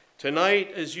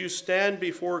 Tonight, as you stand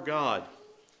before God,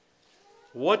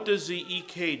 what does the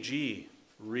EKG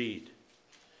read?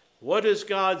 What does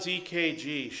God's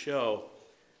EKG show?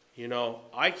 You know,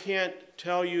 I can't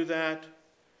tell you that,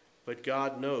 but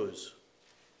God knows.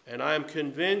 And I am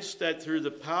convinced that through the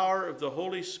power of the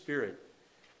Holy Spirit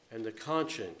and the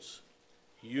conscience,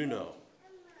 you know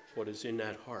what is in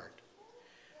that heart.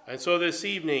 And so this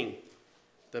evening,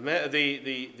 the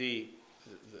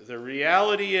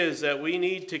reality is that we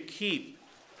need to keep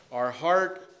our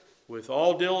heart with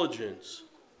all diligence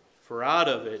for out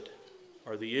of it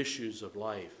are the issues of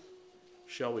life.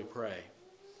 Shall we pray?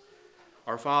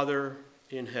 Our Father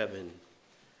in heaven,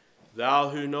 thou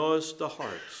who knowest the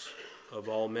hearts of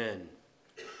all men,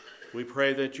 we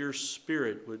pray that your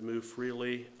Spirit would move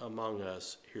freely among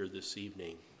us here this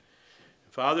evening.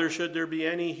 Father, should there be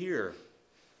any here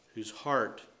whose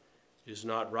heart is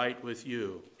not right with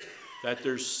you, that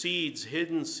there's seeds,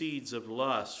 hidden seeds of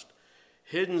lust,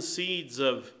 hidden seeds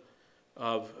of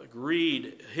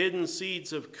greed, hidden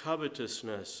seeds of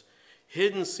covetousness,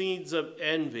 hidden seeds of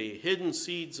envy, hidden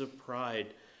seeds of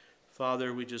pride.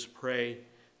 Father, we just pray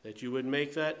that you would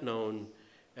make that known,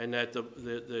 and that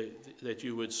that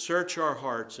you would search our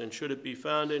hearts, and should it be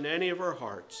found in any of our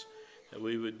hearts, that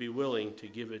we would be willing to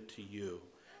give it to you.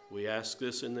 We ask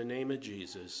this in the name of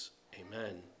Jesus.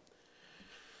 Amen.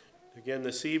 Again,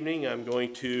 this evening I'm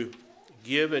going to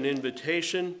give an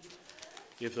invitation.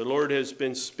 If the Lord has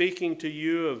been speaking to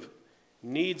you of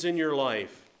needs in your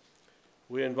life,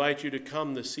 we invite you to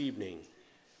come this evening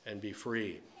and be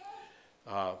free.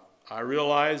 I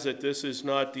realize that this is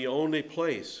not the only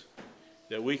place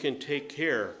that we can take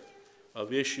care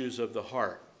of issues of the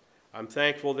heart. I'm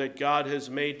thankful that God has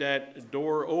made that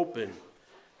door open,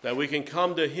 that we can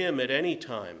come to him at any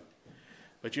time.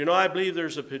 But I believe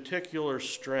there's a particular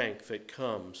strength that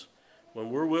comes when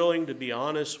we're willing to be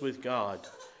honest with God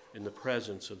in the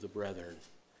presence of the brethren.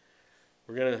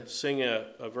 We're going to sing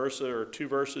a verse or two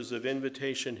verses of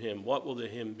invitation hymn. What will the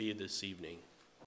hymn be this evening?